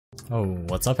Oh,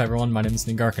 what's up everyone, my name is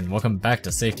Embark and welcome back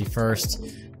to Safety First,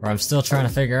 where I'm still trying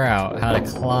to figure out how to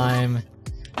climb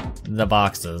the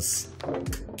boxes.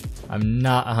 I'm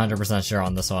not 100% sure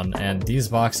on this one, and these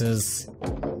boxes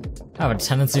have a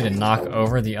tendency to knock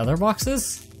over the other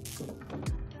boxes,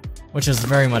 which is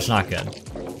very much not good,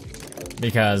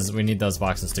 because we need those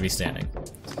boxes to be standing.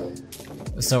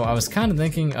 So I was kind of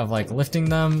thinking of like lifting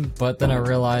them, but then I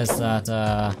realized that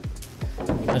that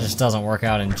just doesn't work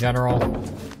out in general.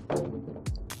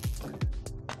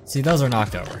 See, those are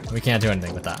knocked over. We can't do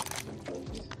anything with that.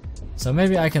 So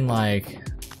maybe I can like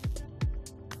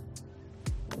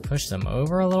push them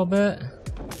over a little bit.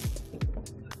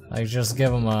 Like just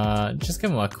give them a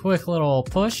quick little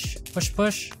push.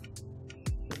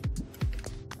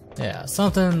 Yeah,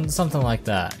 something like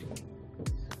that.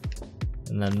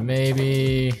 And then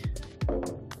maybe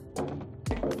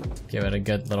give it a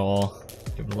good little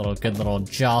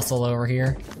jostle over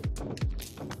here.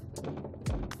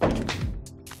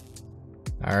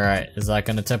 Alright, is that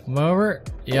gonna tip him over?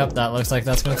 Yep, that looks like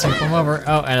that's gonna tip him over.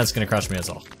 Oh, and it's gonna crush me as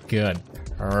well. Good.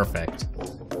 Perfect.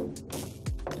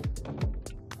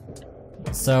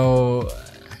 So,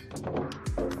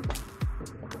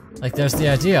 like there's the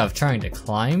idea of trying to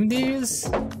climb these,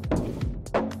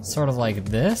 sort of like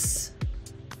this.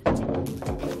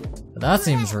 But that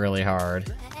seems really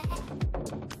hard.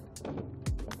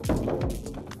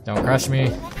 Don't crush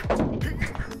me.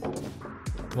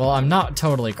 Well, I'm not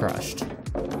totally crushed.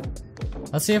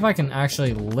 Let's see if I can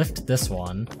actually lift this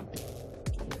one.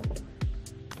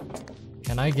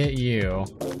 Can I get you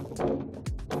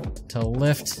to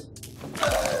lift?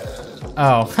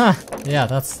 Oh, huh. Yeah,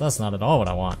 that's not at all what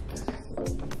I want.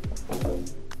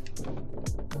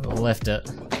 Lift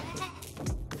it.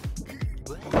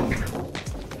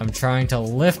 I'm trying to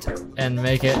lift and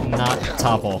make it not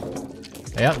topple.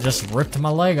 Yep, just ripped my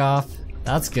leg off.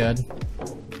 That's good.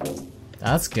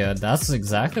 That's good. That's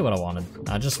exactly what I wanted.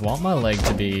 I just want my leg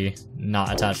to be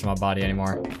not attached to my body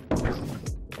anymore.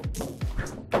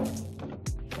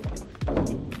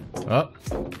 Oh.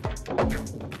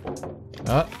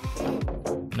 Oh.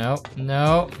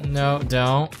 No,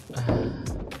 don't.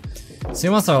 See,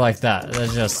 once they're like that,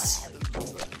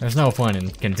 there's no point in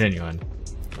continuing.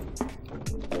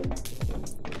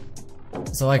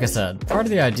 So like I said, part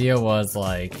of the idea was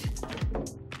like,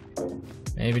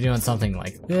 maybe doing something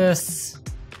like this,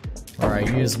 where I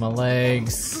use my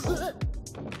legs.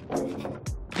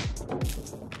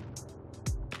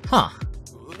 Huh.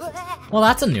 Well,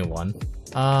 that's a new one.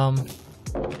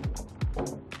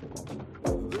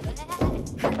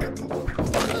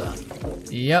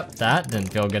 Yep, that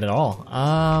didn't feel good at all.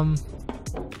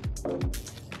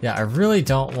 Yeah, I really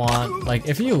don't want, like,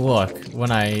 if you look,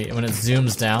 when it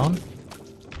zooms down,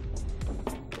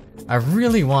 I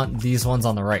really want these ones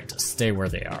on the right to stay where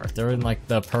they are. They're in like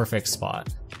the perfect spot.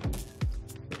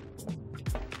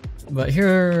 But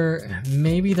here,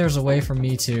 maybe there's a way for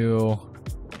me to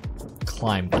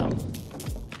climb them.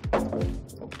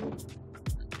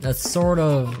 That's sort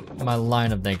of my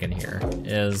line of thinking here,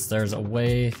 is there's a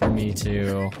way for me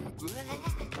to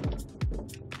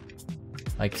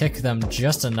like kick them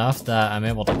just enough that I'm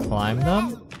able to climb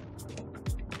them.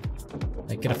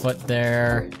 Like get a foot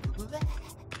there.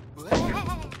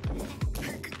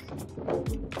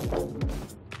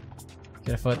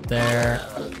 Get a foot there.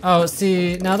 Oh,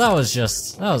 see, now that was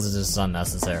just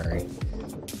unnecessary.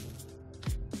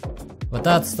 But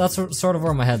that's sort of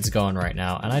where my head's going right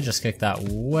now, and I just kicked that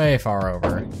way far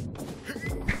over.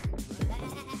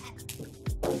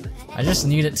 I just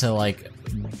need it to like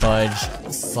budge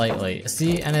slightly.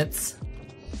 See, and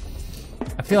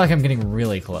I feel like I'm getting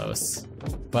really close,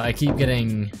 but I keep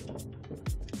getting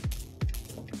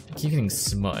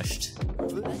smushed.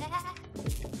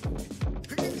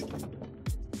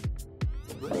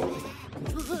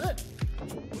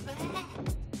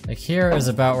 Like here is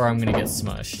about where I'm gonna get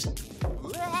smushed.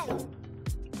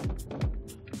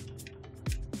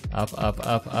 Up.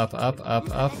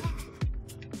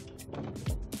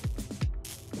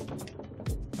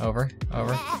 Over,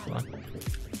 come on.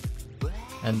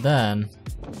 And then,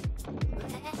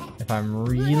 if I'm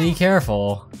really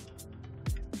careful,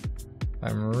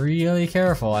 I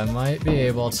might be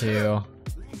able to...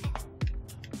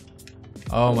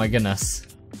 Oh my goodness.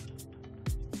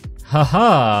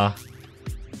 Haha!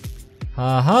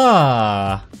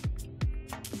 Haha!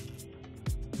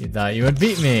 You thought you would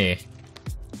beat me!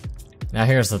 Now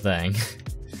here's the thing.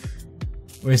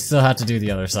 We still have to do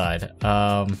the other side.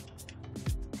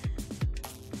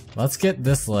 Let's get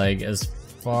this leg as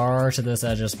far to this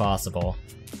edge as possible.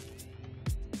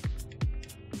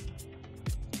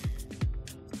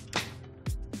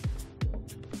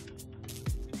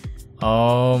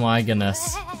 Oh my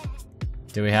goodness.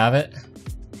 Do we have it?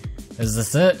 Is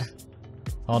this it?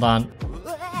 Hold on.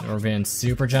 We're being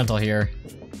super gentle here.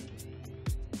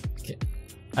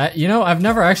 You know, I've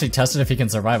never actually tested if he can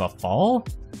survive a fall.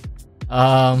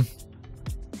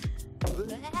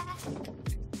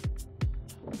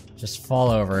 Just fall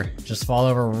over. Just fall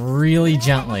over really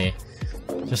gently.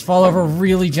 Just fall over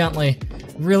really gently.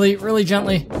 Really, really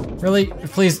gently. Really,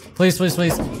 please, please, please,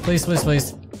 please, please, please,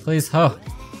 please, please. Oh,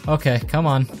 okay, come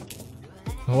on.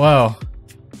 Whoa.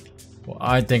 Well,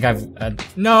 I think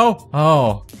no!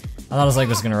 Oh, I thought his leg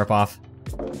was gonna rip off.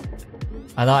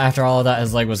 I thought after all of that,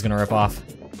 his leg was gonna rip off.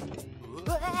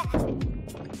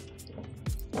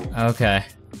 Okay.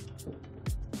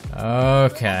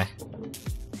 Okay.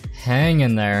 Hang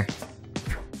in there.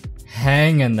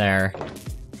 Hang in there.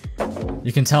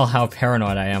 You can tell how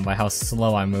paranoid I am by how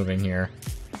slow I'm moving here.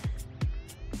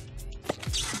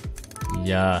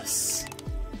 Yes.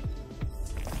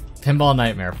 Pinball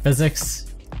Nightmare.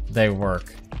 Physics, they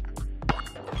work.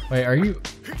 Wait, are you...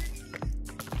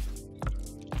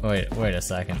 wait a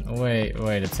second. Wait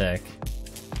a tick.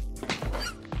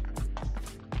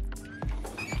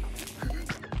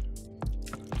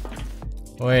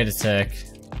 Wait a tick.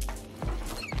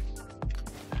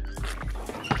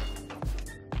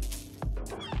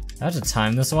 I have to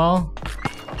time this well.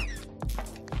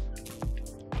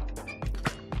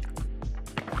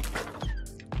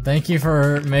 Thank you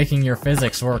for making your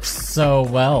physics work so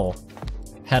well,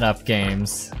 Head Up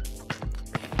Games.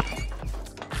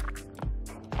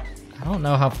 I don't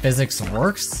know how physics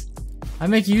works. I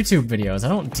make YouTube videos, I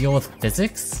don't deal with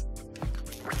physics.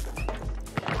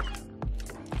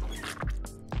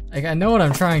 Like, I know what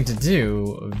I'm trying to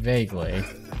do, vaguely.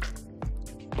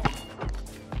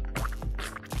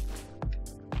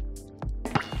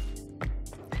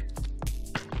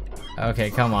 Okay,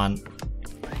 come on.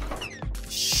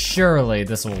 Surely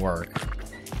this will work.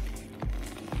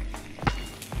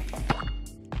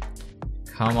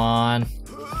 Come on.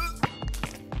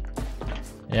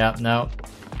 Yep, no.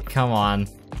 Come on.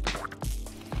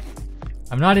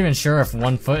 I'm not even sure if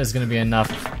 1 foot is gonna be enough.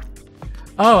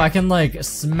 Oh, I can like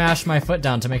smash my foot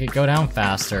down to make it go down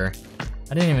faster.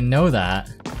 I didn't even know that.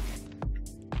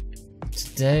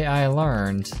 Today I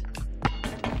learned.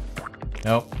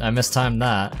 Nope, I mistimed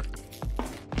that.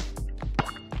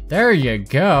 There you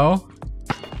go.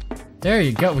 There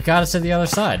you go. We got it to the other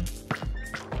side.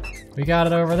 We got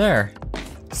it over there.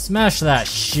 Smash that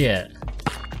shit.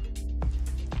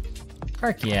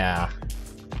 Heck yeah.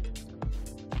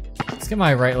 Let's get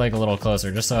my right leg a little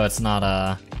closer, just so it's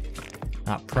not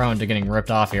prone to getting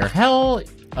ripped off here. Hell,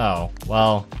 oh,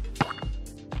 well.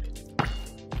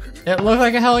 It looked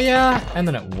like a hell yeah, and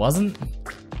then it wasn't.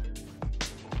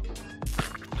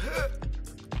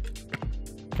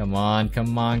 Come on,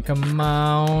 come on, come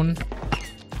on.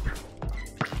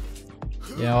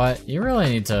 You know what? You really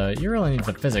need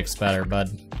to physics better, bud.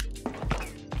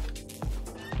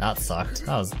 That sucked.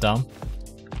 That was dumb.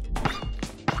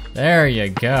 There you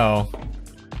go.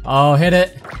 Oh, hit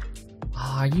it.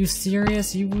 Oh, are you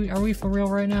serious? Are we for real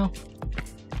right now?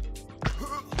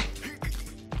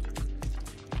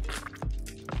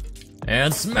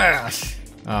 And smash!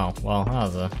 Oh, well,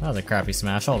 that was a crappy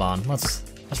smash. Hold on. Let's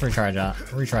retry that.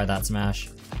 Retry that smash.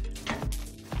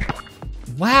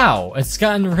 Wow, it's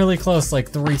gotten really close like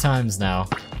 3 times now.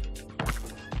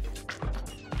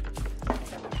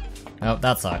 Oh,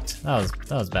 that sucked. That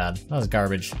was bad. That was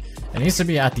garbage. It needs to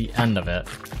be at the end of it.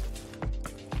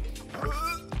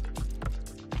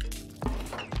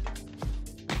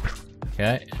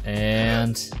 Okay,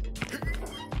 and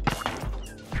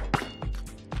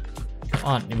come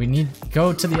on, we need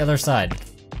go to the other side.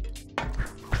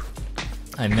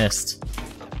 I missed.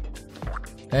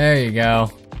 There you go.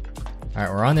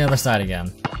 Alright, we're on the other side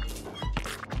again.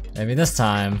 Maybe this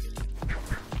time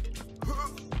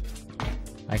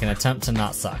I can attempt to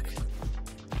not suck.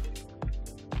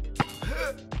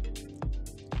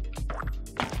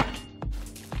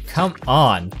 Come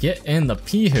on, get in the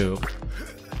pea hoop.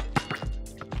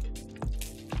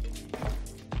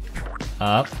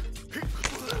 Up.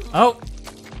 Oh!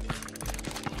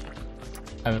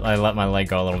 I let my leg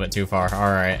go a little bit too far.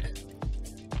 Alright.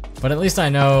 But at least I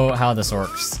know how this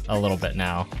works a little bit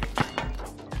now.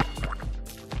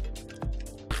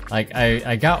 Like,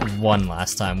 I got 1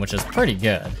 last time, which is pretty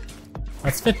good.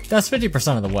 That's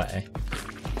 50% of the way.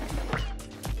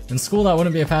 In school, that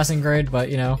wouldn't be a passing grade, but,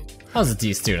 you know, I was a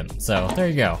D student, so there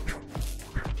you go.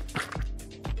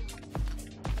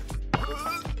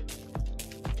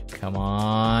 Come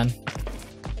on.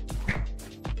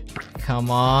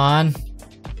 Come on.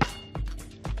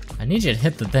 I need you to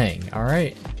hit the thing,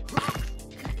 alright?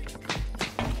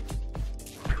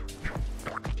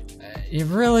 you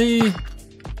really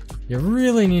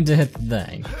need to hit the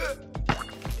thing.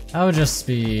 That would just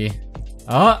be,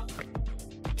 that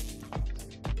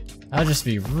would just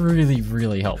be really,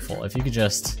 really helpful if you could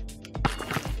just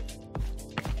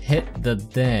hit the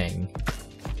thing.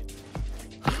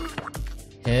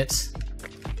 Hit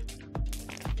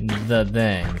the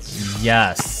thing.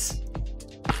 Yes.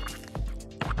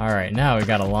 Alright, now we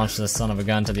gotta launch this son of a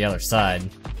gun to the other side.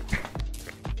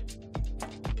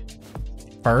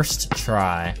 First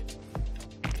try.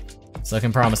 It's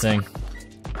looking promising.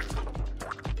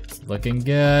 It's looking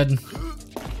good.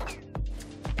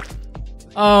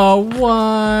 Oh,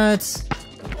 what?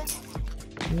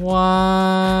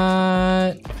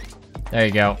 What? There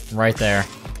you go, right there.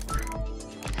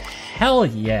 Hell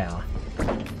yeah.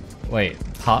 Wait,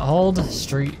 pothole?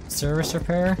 Street service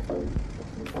repair?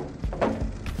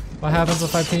 What happens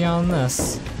if I pee on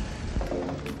this?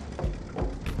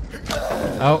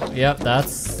 Oh, yep,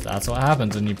 that's what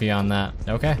happens when you pee on that.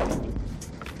 Okay.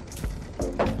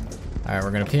 Alright,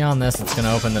 we're gonna pee on this, it's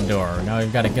gonna open the door. Now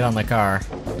we've gotta get on the car.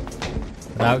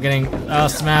 Without getting,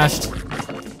 smashed.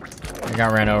 I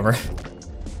got ran over.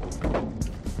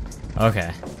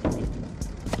 Okay.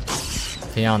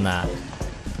 Pee on that.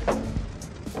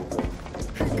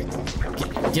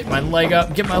 Get my leg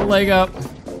up, get my leg up.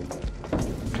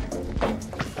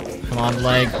 Come on,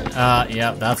 leg.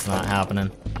 Yep, that's not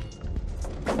happening.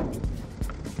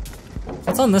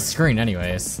 What's on this screen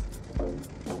anyways?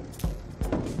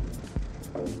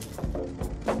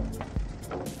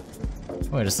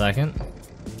 Wait a second.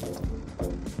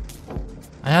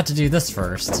 I had to do this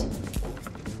first.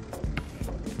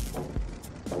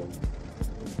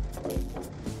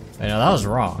 Wait, no, that was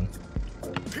wrong.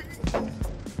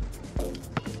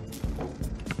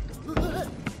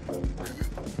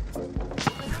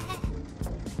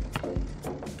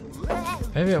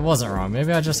 Maybe it wasn't wrong.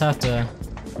 Maybe I just have to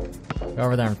go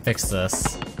over there and fix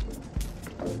this.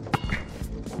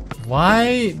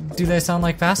 Why do they sound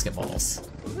like basketballs?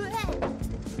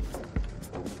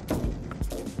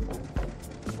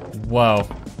 Whoa.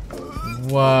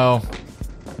 Whoa.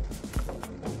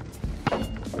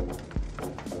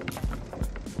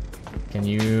 Can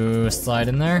you slide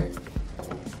in there?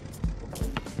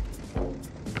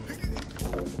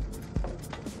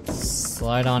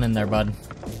 Slide on in there, bud.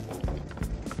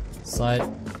 Slide.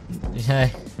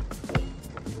 Hey.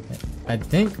 I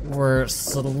think we're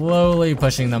slowly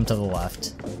pushing them to the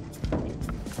left.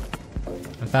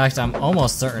 In fact, I'm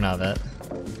almost certain of it.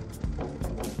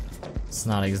 It's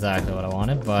not exactly what I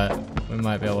wanted, but we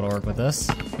might be able to work with this.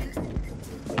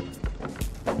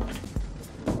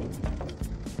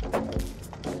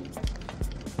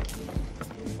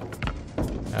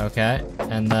 Okay,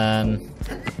 and then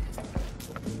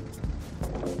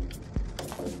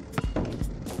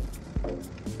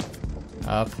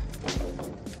up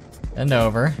and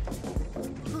over.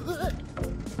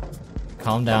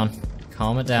 Calm down.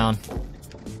 Calm it down.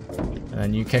 And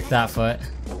then you kick that foot.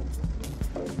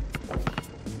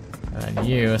 And then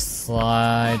you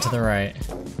slide to the right.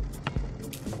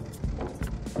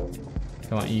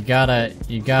 Come on, you gotta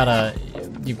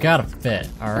fit,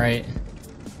 alright?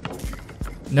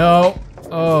 No!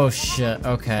 Oh shit,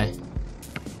 okay.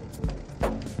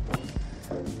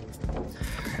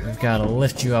 We've gotta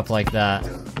lift you up like that.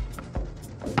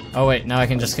 Oh wait, now I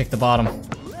can just kick the bottom.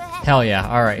 Hell yeah,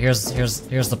 alright, here's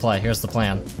the play, here's the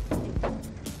plan.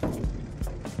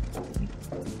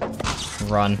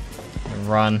 Run.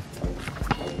 Run.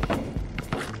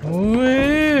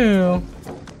 Woo!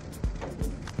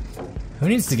 Who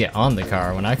needs to get on the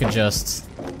car when I could just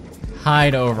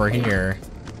hide over here?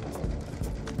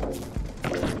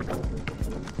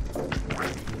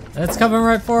 It's coming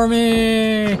right for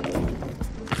me!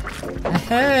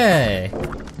 Hey!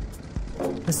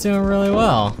 It's doing really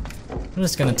well. I'm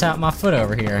just gonna tap my foot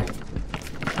over here.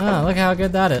 Oh, look how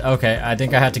good that is. Okay, I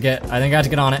think I have to get on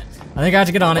it. I think I have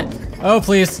to get on it. Oh,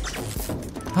 please.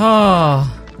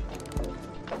 Oh.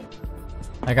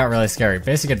 That got really scary.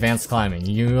 Basic advanced climbing.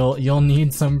 You'll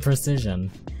need some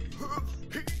precision.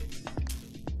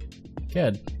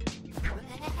 Good.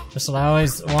 Just what I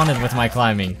always wanted with my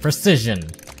climbing. Precision.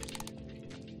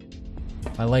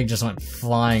 My leg just went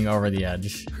flying over the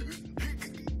edge.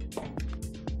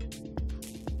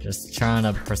 Just trying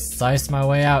to precise my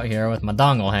way out here with my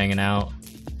dongle hanging out.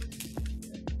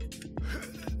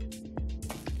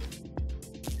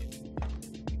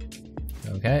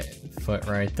 Okay, foot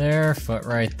right there, foot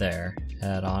right there.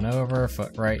 Head on over,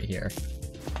 foot right here.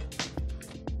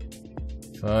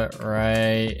 Foot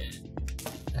right...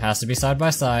 It has to be side by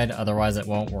side, otherwise it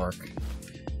won't work.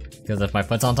 Because if my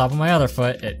foot's on top of my other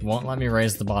foot, it won't let me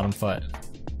raise the bottom foot.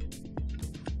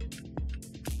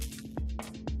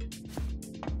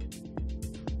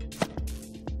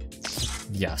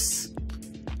 Yes.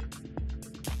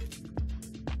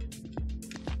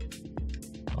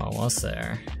 Almost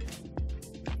there.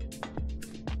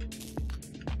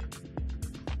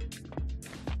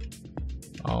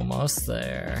 Almost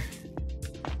there.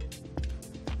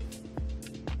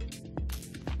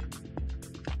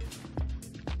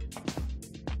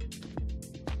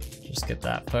 Just get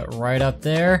that put right up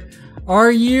there.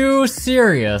 Are you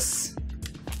serious?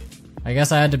 I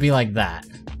guess I had to be like that.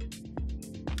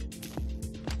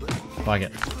 Fuck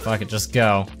it. Fuck it, just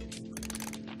go.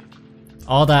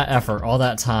 All that effort, all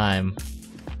that time,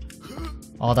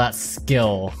 all that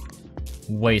skill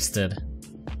wasted.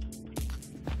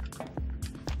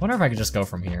 Wonder if I could just go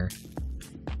from here.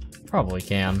 Probably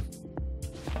can.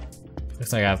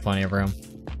 Looks like I have plenty of room.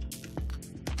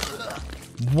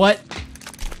 What?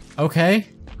 Okay.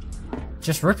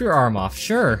 Just rip your arm off,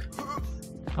 sure.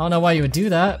 I don't know why you would do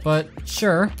that, but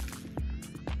sure.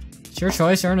 It's your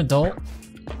choice, you're an adult.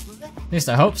 At least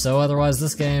I hope so, otherwise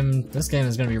this game is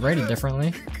gonna be rated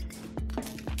differently.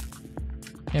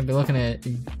 Can't be looking at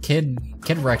kid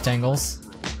rectangles.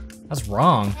 That's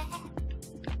wrong.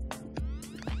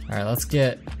 Alright, let's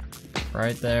get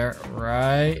right there,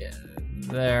 right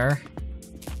there.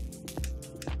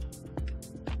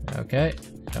 Okay,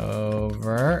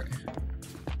 over.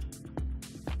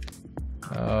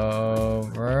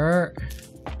 Over.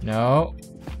 No.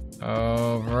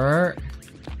 Over.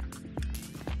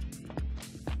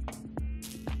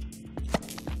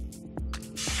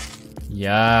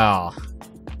 Yeah.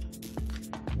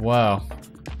 Whoa.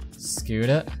 Scoot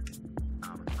it.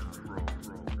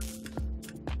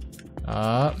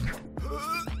 Up.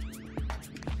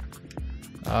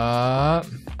 Up.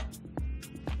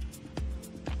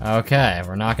 Okay,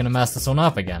 we're not gonna mess this one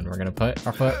up again. We're gonna put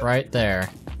our foot right there.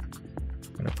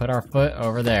 We're gonna put our foot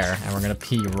over there, and we're gonna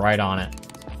pee right on it.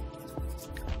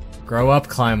 Grow up,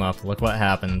 climb up. Look what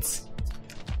happens.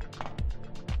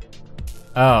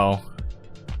 Oh.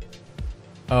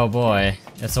 Oh boy,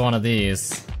 it's one of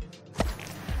these.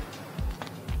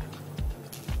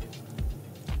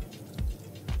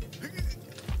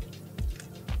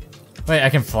 Wait, I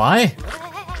can fly?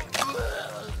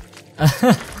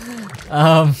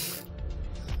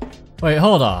 Wait,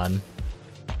 hold on.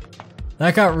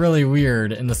 That got really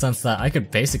weird in the sense that I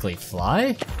could basically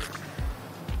fly?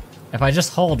 If I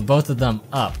just hold both of them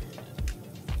up.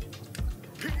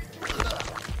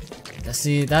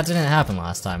 See, that didn't happen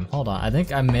last time. Hold on, I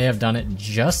think I may have done it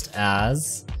just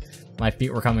as my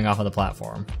feet were coming off of the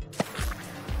platform.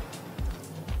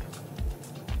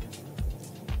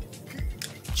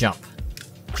 Jump.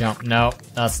 Jump. No,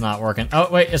 that's not working. Oh,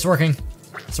 wait, it's working.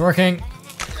 It's working.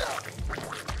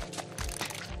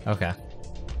 Okay.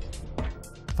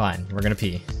 Fine, we're gonna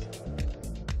pee.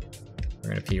 We're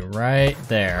gonna pee right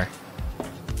there.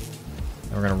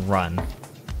 And we're gonna run.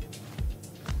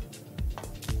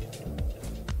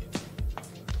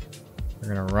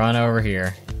 We're gonna run over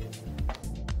here.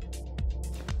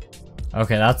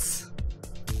 Okay, that's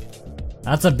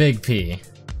a big pee.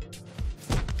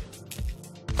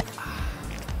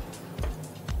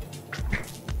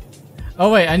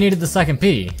 Oh wait, I needed the second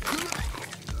pee.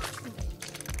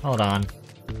 Hold on.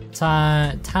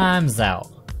 Time's out.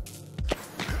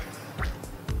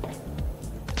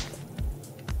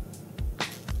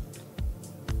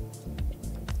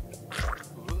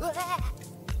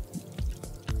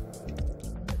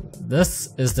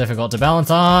 This is difficult to balance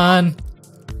on.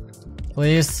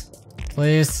 Please,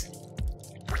 please.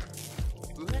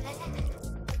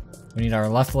 We need our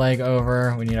left leg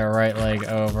over. We need our right leg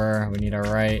over. We need our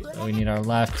right. We need our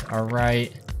left. Our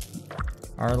right.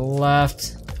 Our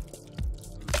left.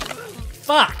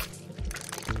 Fuck!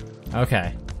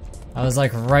 Okay. I was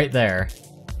like right there.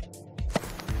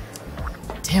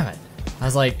 Damn it. I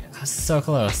was so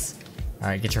close.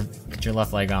 Alright, get your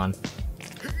left leg on.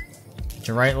 Get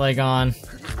your right leg on.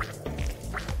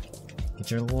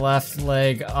 Get your left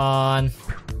leg on.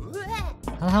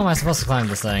 How the hell am I supposed to climb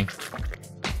this thing?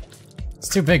 It's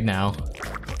too big now.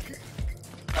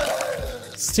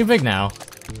 It's too big now.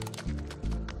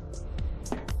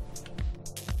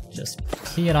 Just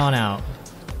pee it on out.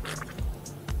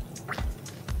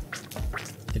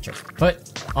 Get your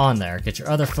foot on there. Get your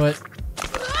other foot.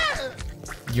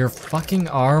 Your fucking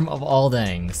arm of all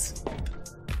things.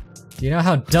 Do you know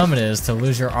how dumb it is to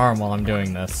lose your arm while I'm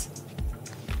doing this?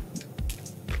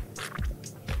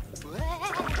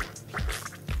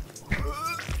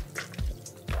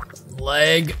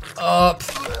 Leg up.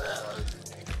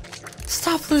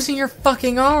 Stop losing your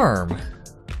fucking arm.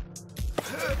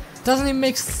 Doesn't even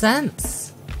make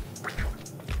sense.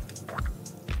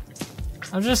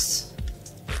 I'm just...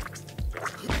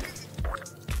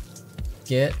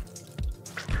 Get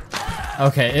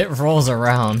Okay, it rolls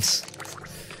around.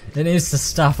 It needs to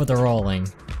stop with the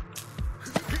rolling.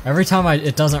 Every time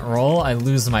it doesn't roll, I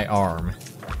lose my arm.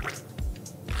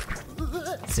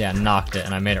 See, I knocked it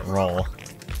and I made it roll.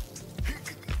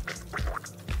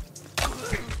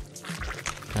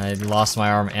 I lost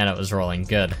my arm and it was rolling.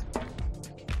 Good.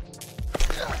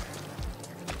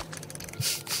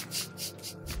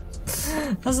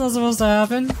 That's not supposed to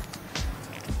happen.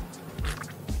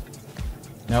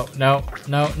 No, no,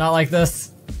 no, not like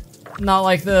this. Not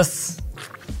like this.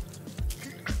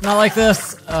 Not like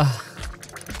this. Ugh.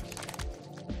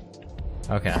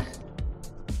 Okay.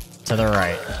 To the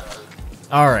right.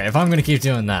 Alright, if I'm gonna keep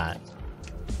doing that.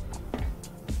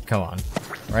 Come on.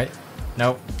 Right?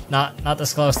 Nope. Not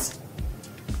this close.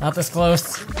 Not this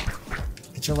close.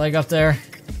 Get your leg up there.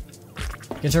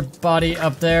 Get your body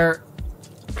up there.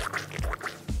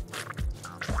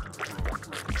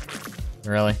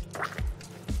 Really?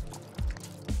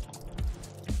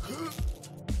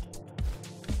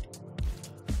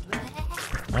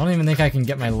 I don't even think I can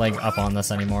get my leg up on this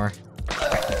anymore.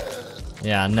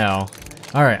 Yeah, no.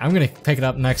 Alright, I'm gonna pick it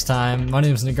up next time. My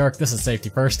name is Negark, this is Safety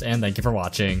First, and thank you for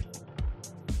watching.